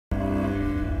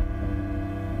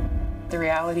The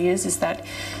reality is that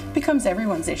it becomes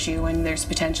everyone's issue, and there's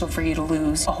potential for you to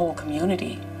lose a whole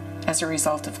community as a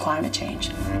result of climate change.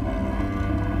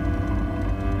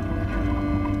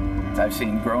 I've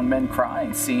seen grown men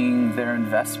crying, seeing their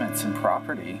investments in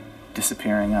property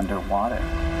disappearing underwater.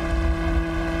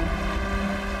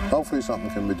 Hopefully something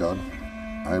can be done.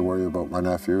 I worry about my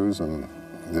nephews and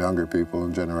the younger people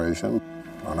in generation.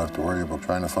 I don't have to worry about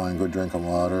trying to find good drinking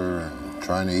water and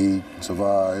trying to eat,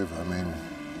 survive. I mean,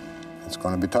 it's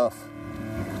going to be tough.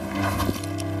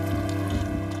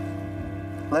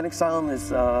 Lennox Island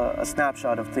is a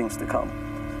snapshot of things to come.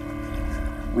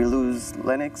 We lose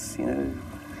Lennox, you know,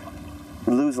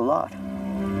 we lose a lot.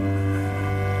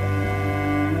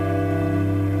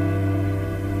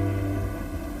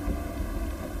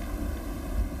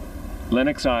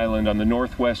 Lennox Island on the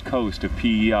northwest coast of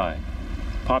PEI.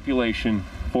 Population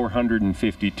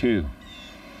 452.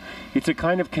 It's a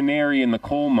kind of canary in the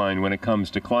coal mine when it comes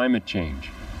to climate change.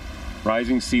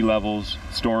 Rising sea levels,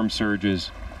 storm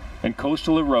surges, and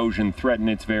coastal erosion threaten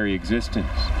its very existence.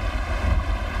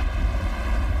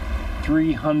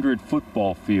 300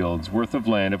 football fields worth of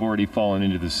land have already fallen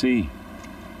into the sea.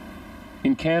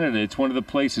 In Canada, it's one of the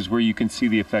places where you can see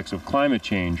the effects of climate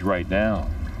change right now.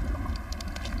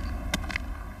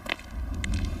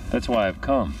 That's why I've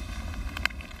come.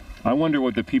 I wonder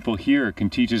what the people here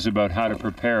can teach us about how to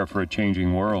prepare for a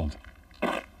changing world.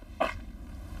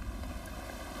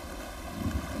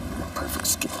 Perfect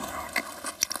skip rock.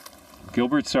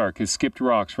 Gilbert Sark has skipped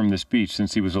rocks from this beach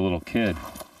since he was a little kid.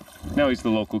 Now he's the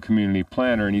local community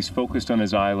planner, and he's focused on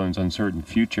his island's uncertain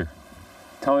future.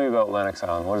 Tell me about Lennox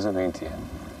Island. What does it mean to you?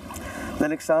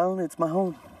 Lennox Island, it's my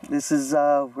home. This is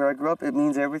where I grew up. It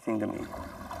means everything to me.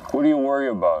 What do you worry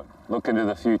about? Look into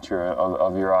the future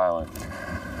of your island.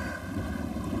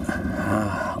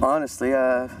 Honestly,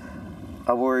 I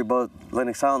worry about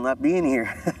Lennox Island not being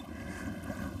here.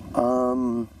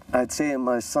 I'd say in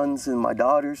my sons and my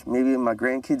daughters, maybe in my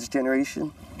grandkids'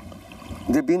 generation,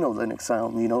 there'd be no Lennox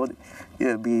Island, you know.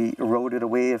 It'd be eroded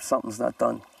away if something's not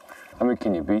done. I mean,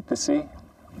 can you beat the sea?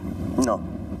 No.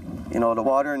 You know, the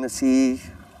water in the sea,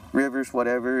 rivers,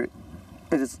 whatever,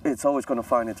 it's always going to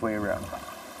find its way around.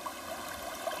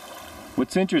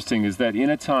 What's interesting is that in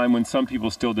a time when some people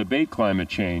still debate climate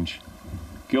change,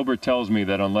 Gilbert tells me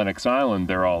that on Lennox Island,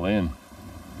 they're all in.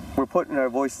 We're putting our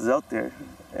voices out there,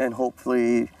 and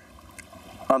hopefully,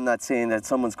 I'm not saying that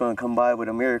someone's going to come by with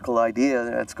a miracle idea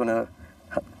that's going to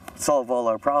solve all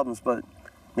our problems, but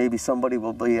maybe somebody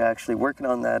will be actually working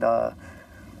on that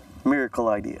miracle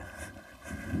idea.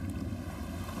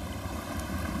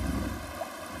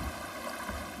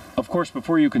 Of course,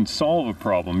 before you can solve a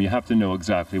problem, you have to know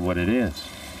exactly what it is.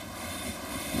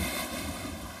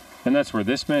 And that's where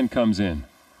this man comes in.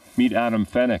 Meet Adam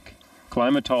Fennick,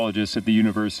 climatologist at the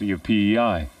University of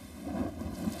PEI.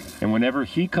 And whenever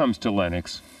he comes to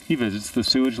Lennox, he visits the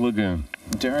sewage lagoon.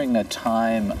 During a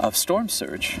time of storm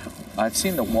surge, I've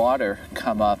seen the water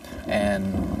come up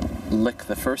and lick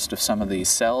the first of some of these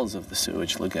cells of the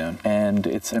sewage lagoon. And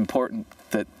it's important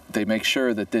that they make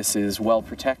sure that this is well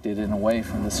protected and away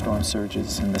from the storm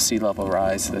surges and the sea level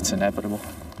rise that's inevitable.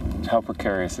 How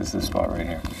precarious is this spot right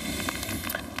here?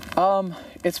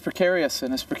 It's precarious,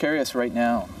 and it's precarious right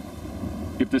now.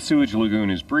 If the sewage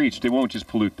lagoon is breached, it won't just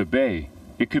pollute the bay.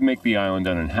 It could make the island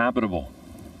uninhabitable.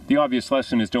 The obvious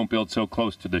lesson is don't build so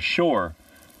close to the shore,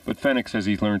 but Fennick says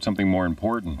he's learned something more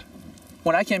important.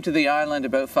 When I came to the island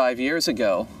about 5 years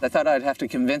ago, I thought I'd have to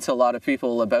convince a lot of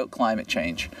people about climate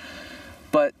change.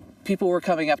 But people were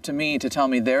coming up to me to tell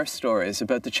me their stories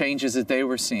about the changes that they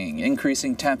were seeing,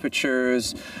 increasing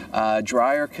temperatures,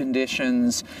 drier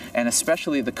conditions, and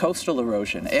especially the coastal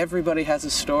erosion. Everybody has a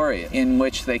story in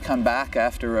which they come back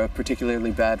after a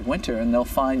particularly bad winter and they'll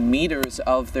find meters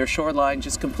of their shoreline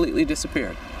just completely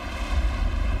disappeared.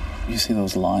 You see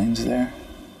those lines there?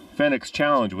 Fennick's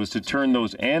challenge was to turn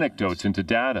those anecdotes into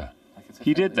data.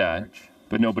 He did that,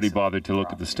 but nobody bothered to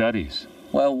look at the studies.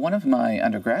 Well, one of my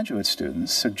undergraduate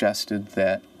students suggested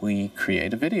that we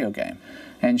create a video game.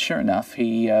 And sure enough,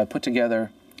 he put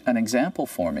together an example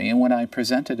for me. And when I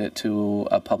presented it to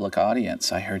a public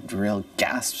audience, I heard real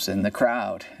gasps in the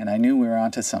crowd, and I knew we were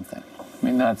onto something. I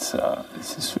mean,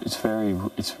 it's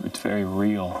very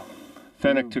real.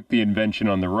 Fennick took the invention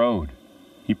on the road.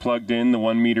 He plugged in the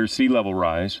 1 meter sea level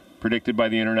rise, predicted by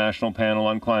the International Panel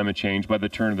on Climate Change by the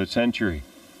turn of the century.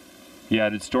 He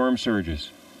added storm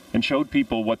surges and showed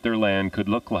people what their land could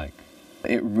look like.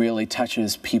 It really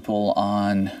touches people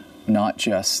on not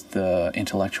just the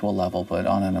intellectual level, but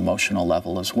on an emotional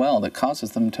level as well, that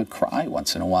causes them to cry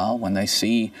once in a while when they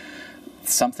see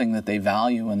something that they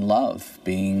value and love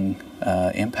being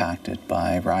impacted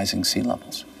by rising sea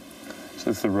levels. So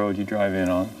it's the road you drive in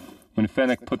on. When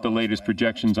Fenwick put the latest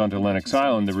projections onto Lennox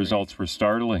Island, the results were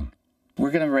startling. We're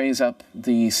going to raise up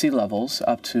the sea levels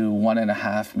up to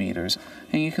 1.5 meters,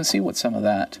 and you can see what some of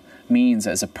that means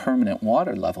as a permanent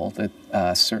water level,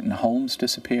 that certain homes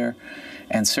disappear,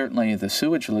 and certainly the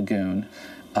sewage lagoon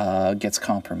gets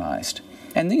compromised.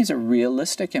 And these are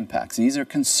realistic impacts. These are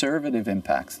conservative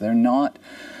impacts. They're not,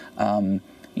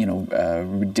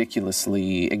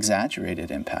 ridiculously exaggerated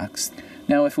impacts.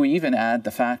 Now, if we even add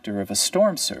the factor of a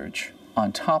storm surge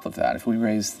on top of that, if we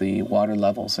raise the water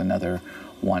levels another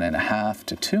 1.5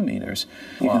 to 2 meters,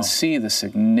 you can see the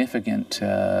significant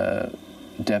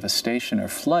devastation or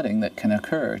flooding that can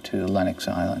occur to Lennox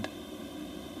Island.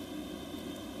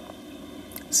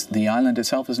 The island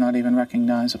itself is not even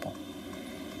recognizable.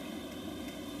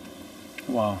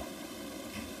 Wow.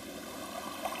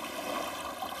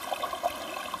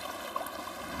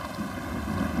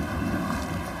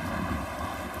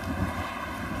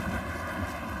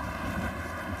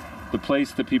 The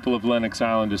place the people of Lennox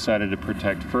Island decided to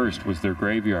protect first was their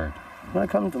graveyard. When I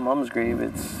come to Mom's grave,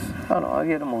 it's, I don't know, I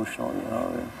get emotional, you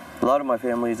know. A lot of my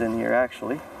family's in here,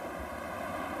 actually.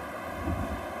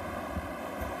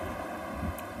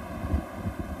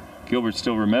 Gilbert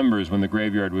still remembers when the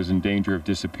graveyard was in danger of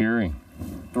disappearing.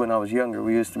 When I was younger,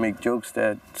 we used to make jokes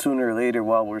that sooner or later,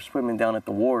 while we're swimming down at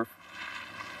the wharf,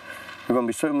 we're going to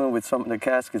be swimming with some of the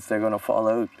caskets that are going to fall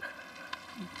out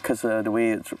because of the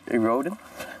way it's eroding.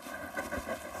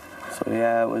 So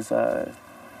yeah, it's a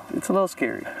little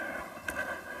scary.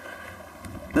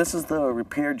 This is the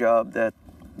repair job that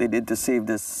they did to save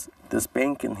this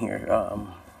bank in here.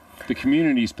 The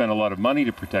community spent a lot of money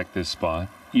to protect this spot,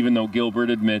 even though Gilbert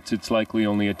admits it's likely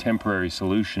only a temporary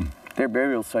solution. Their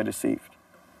burial site is saved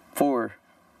for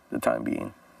the time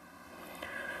being.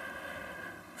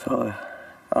 So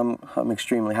I'm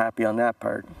extremely happy on that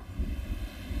part.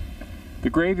 The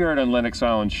graveyard on Lennox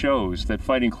Island shows that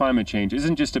fighting climate change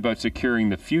isn't just about securing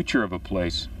the future of a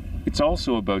place, it's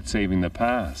also about saving the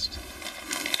past.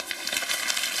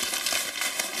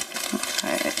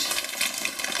 Right.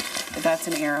 That's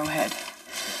an arrowhead.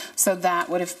 So that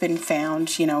would have been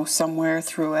found, you know, somewhere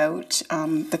throughout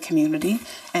the community,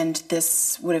 and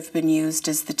this would have been used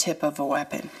as the tip of a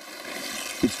weapon.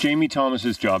 It's Jamie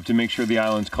Thomas's job to make sure the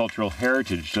island's cultural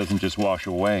heritage doesn't just wash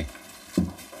away.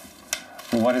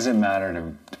 What does it matter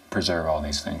to preserve all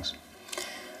these things?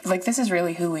 Like, this is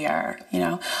really who we are, you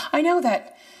know. I know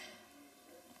that,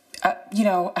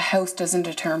 a house doesn't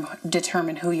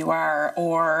determine who you are,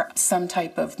 or some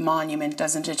type of monument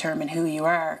doesn't determine who you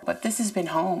are, but this has been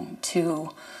home to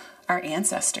our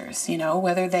ancestors, you know,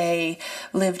 whether they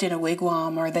lived in a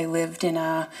wigwam or they lived in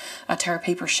a tar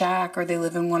paper shack or they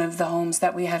live in one of the homes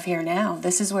that we have here now.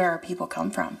 This is where our people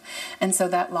come from. And so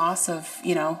that loss of,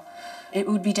 it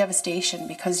would be devastation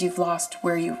because you've lost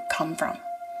where you come from.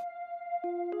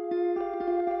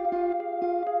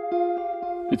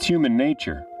 It's human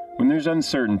nature. When there's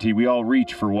uncertainty, we all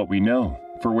reach for what we know,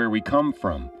 for where we come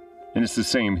from. And it's the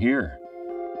same here.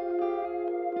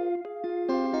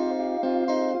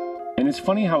 And it's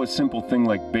funny how a simple thing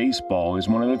like baseball is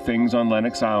one of the things on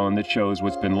Lennox Island that shows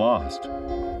what's been lost.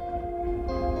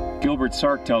 Gilbert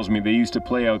Sark tells me they used to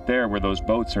play out there where those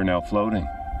boats are now floating.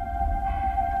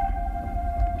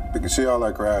 You can see all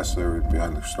that grass there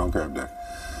behind the stone crab deck.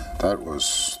 That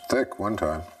was thick one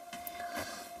time.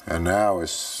 And now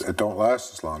it don't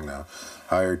last as long now.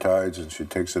 Higher tides, and she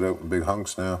takes it out in big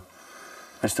hunks now.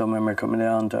 I still remember coming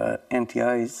down to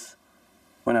NTI's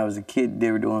when I was a kid.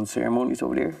 They were doing ceremonies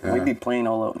over there. Yeah. We'd be playing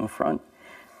all out in front.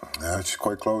 Yeah, it's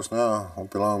quite close now.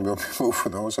 Won't be long they'll be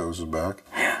moving those houses back.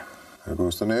 Yeah. There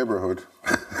goes the neighborhood.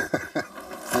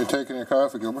 Are you taking your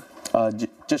coffee, Gilbert?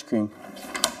 Just cream.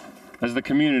 As the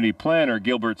community planner,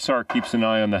 Gilbert Sark keeps an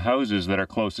eye on the houses that are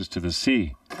closest to the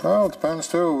sea. Well, it depends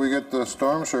too. We get the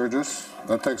storm surges.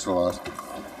 That takes a lot.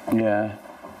 Yeah.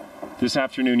 This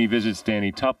afternoon he visits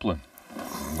Danny Tuplin.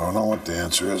 Don't know what the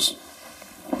answer is.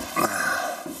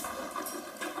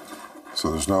 So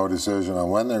there's no decision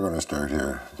on when they're going to start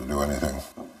here to do anything.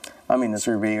 I mean, the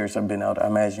surveyors have been out. I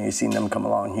imagine you've seen them come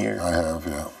along here. I have,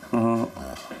 yeah. Mm-hmm.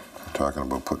 Yeah. They're talking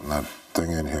about putting that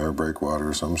thing in here, breakwater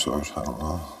of some sort. I don't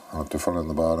know. I'll have to fill in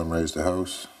the bottom, raise the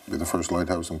house. Be the first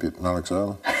lighthouse in Lennox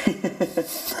Island.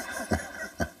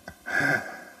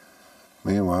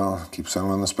 Meanwhile, keep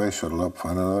sending the space shuttle up,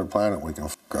 find another planet we can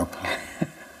f*** up.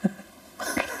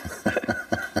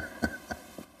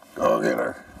 Go get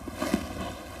her.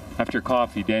 After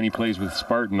coffee, Danny plays with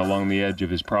Spartan along the edge of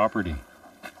his property.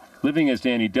 Living as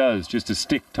Danny does, just a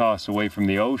stick toss away from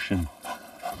the ocean,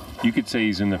 you could say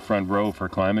he's in the front row for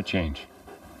climate change.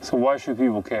 So why should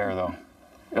people care, though?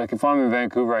 Like if I'm in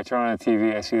Vancouver, I turn on the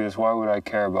TV, I see this, why would I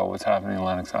care about what's happening in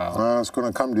Lennox Island? Well, it's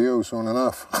going to come to you soon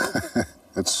enough.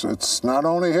 It's not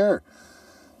only here,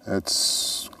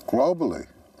 it's globally.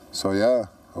 So yeah,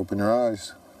 open your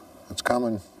eyes. It's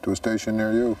coming to a station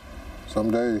near you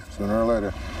someday, sooner or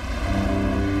later.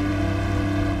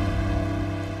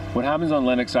 What happens on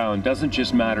Lennox Island doesn't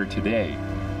just matter today.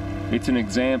 It's an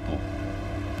example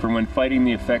for when fighting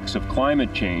the effects of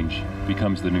climate change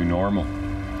becomes the new normal.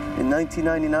 In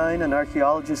 1999, an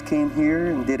archaeologist came here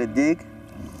and did a dig,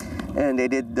 and they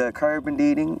did the carbon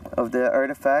dating of the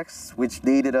artifacts, which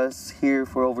dated us here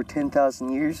for over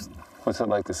 10,000 years. What's it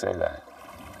like to say that?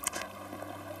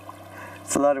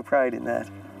 It's a lot of pride in that.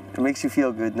 It makes you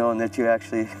feel good knowing that you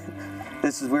actually,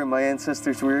 this is where my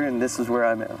ancestors were and this is where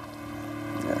I'm at.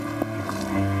 Yeah.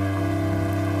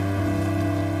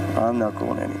 I'm not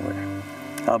going anywhere.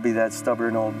 I'll be that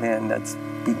stubborn old man that's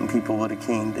beating people with a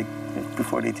cane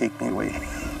before they take me away.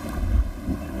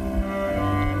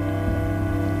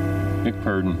 Nick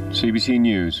Purdon, CBC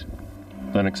News,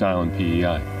 Lennox Island,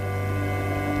 PEI.